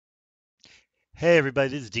Hey everybody,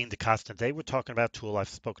 this is Dean DeCosta. Today we're talking about a tool I've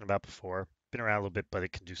spoken about before. Been around a little bit, but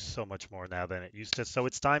it can do so much more now than it used to. So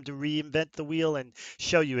it's time to reinvent the wheel and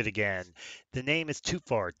show you it again. The name is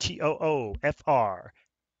Toofr, Toofr.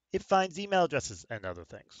 It finds email addresses and other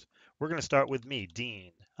things. We're going to start with me,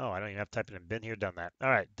 Dean. Oh, I don't even have to type it in. Been here, done that. All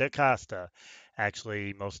right, DaCosta.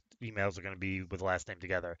 Actually, most emails are going to be with the last name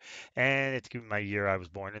together. And it's giving my year I was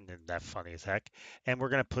born in, and that's funny as heck. And we're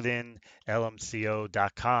going to put in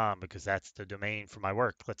lmco.com because that's the domain for my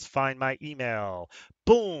work. Let's find my email.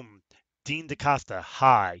 Boom! Dean DaCosta.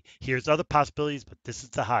 Hi. Here's other possibilities, but this is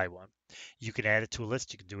the high one. You can add it to a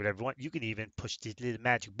list. You can do whatever you want. You can even push the little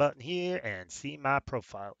magic button here and see my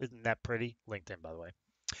profile. Isn't that pretty? LinkedIn, by the way.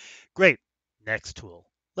 Great. Next tool.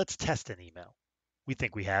 Let's test an email. We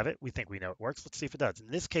think we have it. We think we know it works. Let's see if it does.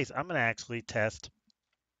 In this case, I'm going to actually test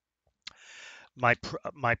my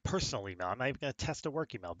personal email. I'm not even going to test a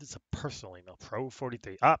work email. This is a personal email. Pro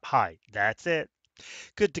 43. Up, hi. That's it.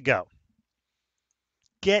 Good to go.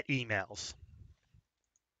 Get emails.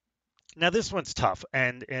 Now this one's tough,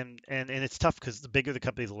 and it's tough because the bigger the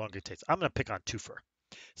company, the longer it takes. I'm going to pick on Toofr.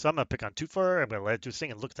 So I'm going to pick on Toofr. I'm going to let it do a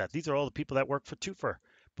thing and look at that. These are all the people that work for Toofr.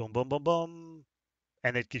 Boom, boom, boom, boom.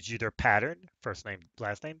 And it gives you their pattern, first name,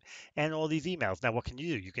 last name, and all these emails. Now, what can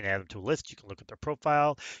you do? You can add them to a list. You can look at their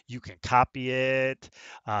profile. You can copy it.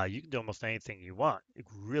 You can do almost anything you want.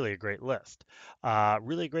 Really a great list.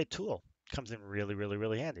 Really a great tool. Comes in really, really,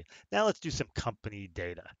 really handy. Now let's do some company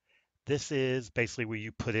data. This is basically where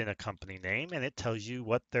you put in a company name and it tells you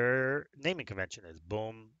what their naming convention is.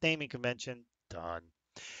 Boom, naming convention, done.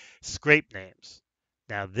 Scrape names.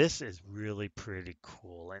 Now this is really pretty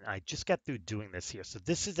cool, and I just got through doing this here. So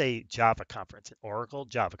this is a Java conference, an Oracle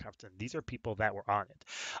Java conference, and these are people that were on it.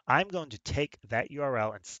 I'm going to take that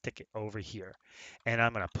URL and stick it over here, and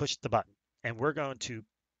I'm going to push the button, and we're going to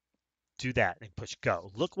do that and push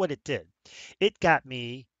go. Look what it did. It got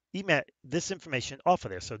me email this information off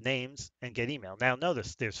of there. So names and get email. Now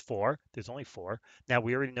notice there's four. There's only four. Now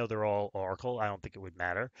we already know they're all Oracle. I don't think it would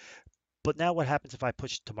matter. But now what happens if I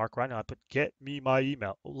push to Mark right now? I put get me my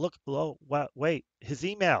email. Look, oh, wait, his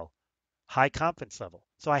email, high confidence level.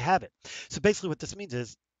 So I have it. So basically what this means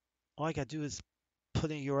is all I got to do is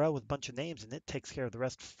put in a URL with a bunch of names and it takes care of the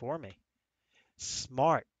rest for me.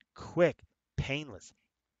 Smart, quick, painless,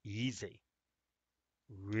 easy.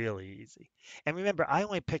 Really easy. And remember, I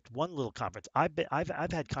only picked one little conference. I've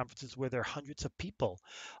had conferences where there are hundreds of people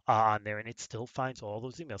on there, and it still finds all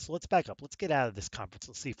those emails. So let's back up. Let's get out of this conference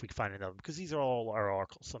and see if we can find another one because these are all our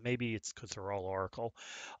Oracle. So maybe it's because they're all Oracle.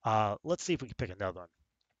 Let's see if we can pick another one.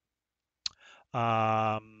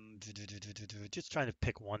 Just trying to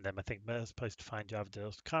pick one that I think best place to find Java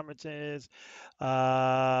deals conferences. Let's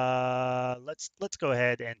go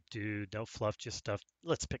ahead and do no fluff, just stuff.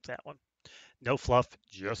 Let's pick that one. No fluff,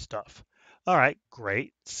 just stuff. All right,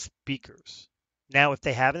 great. Speakers. Now, if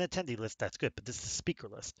they have an attendee list, that's good, but this is a speaker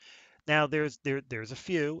list. Now, there's a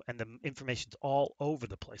few, and the information's all over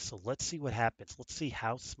the place. So let's see what happens. Let's see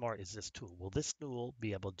how smart is this tool. Will this tool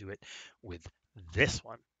be able to do it with this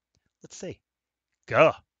one? Let's see.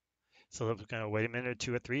 Go. So we're going to wait a minute or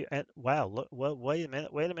two or three. And wow, look, well, wait a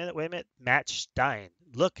minute, wait a minute, wait a minute. Match Stein.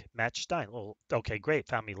 Look, Match Stein. Well, okay, great.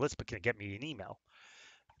 Found me a list, but can it get me an email?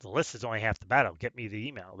 The list is only half the battle. Get me the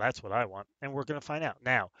email. That's what I want. And we're going to find out.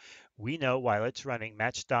 Now, we know while it's running,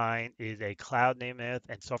 Matt Stein is a cloud name and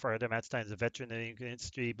software editor. Matt Stein is a veteran in the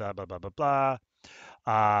industry, blah, blah, blah, blah,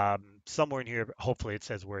 blah. Somewhere in here, hopefully it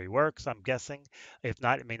says where he works, I'm guessing. If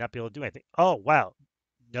not, it may not be able to do anything. Oh, wow.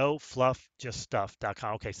 No fluff, just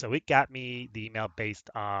stuff.com. Okay, so it got me the email based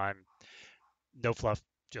on no fluff,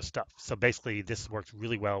 just stuff. So basically, this works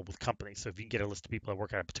really well with companies. So if you can get a list of people that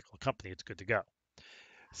work at a particular company, it's good to go.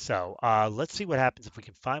 So let's see what happens if we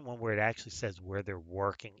can find one where it actually says where they're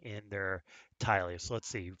working in their title here. So let's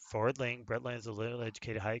see. Forward link, Brett Lane is a little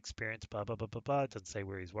educated, high experience, blah, blah, blah, blah, blah. It doesn't say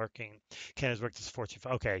where he's working. Ken has worked as Fortune.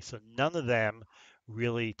 Okay, so none of them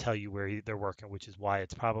really tell you where they're working, which is why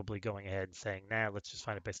it's probably going ahead and saying, nah, let's just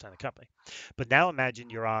find it based on the company. But now imagine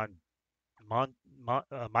you're on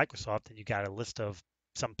Microsoft and you got a list of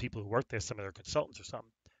some people who work there, some of their consultants or something.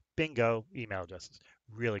 Bingo, email addresses.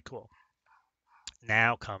 Really cool.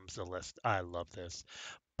 Now comes the list. I love this.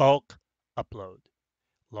 Bulk upload.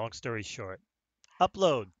 Long story short,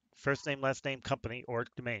 upload first name, last name, company, or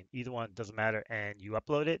domain. Either one doesn't matter. And you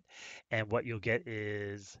upload it. And what you'll get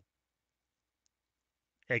is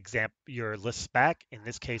your lists back. In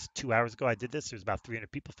this case, 2 hours ago I did this. There's about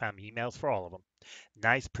 300 people found me emails for all of them.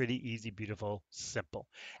 Nice, pretty, easy, beautiful, simple.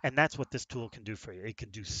 And that's what this tool can do for you. It can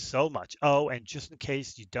do so much. Oh, and just in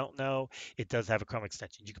case you don't know, it does have a Chrome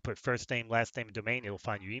extension. You can put first name, last name, and domain. It will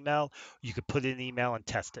find your email. You could put in an email and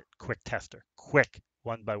test it. Quick tester. Quick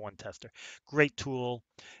one by one tester. Great tool.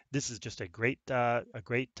 This is just a great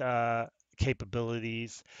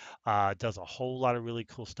capabilities. Does a whole lot of really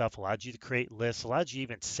cool stuff. Allows you to create lists. Allows you to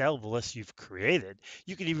even sell the lists you've created.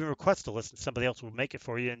 You can even request a list and somebody else will make it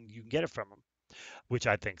for you and you can get it from them, which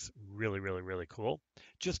I think's really, really, really cool.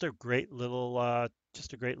 Just a great little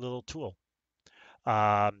tool.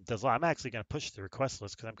 I'm actually going to push the request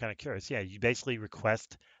list because I'm kind of curious. Yeah, you basically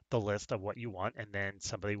request the list of what you want, and then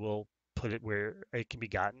somebody will put it where it can be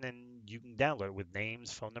gotten, and you can download it with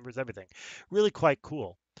names, phone numbers, everything. Really quite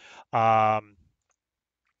cool. Um,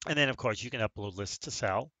 and then, of course, you can upload lists to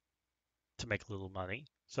sell to make a little money.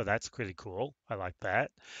 So that's pretty cool. I like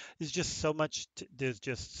that. There's just so much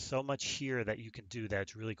here that you can do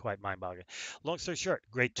that's really quite mind-boggling. Long story short,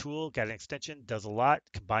 great tool, got an extension, does a lot.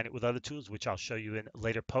 Combine it with other tools, which I'll show you in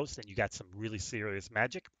later posts, and you got some really serious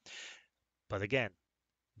magic. But again,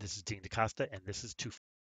 this is Dean DaCosta, and this is Toofr.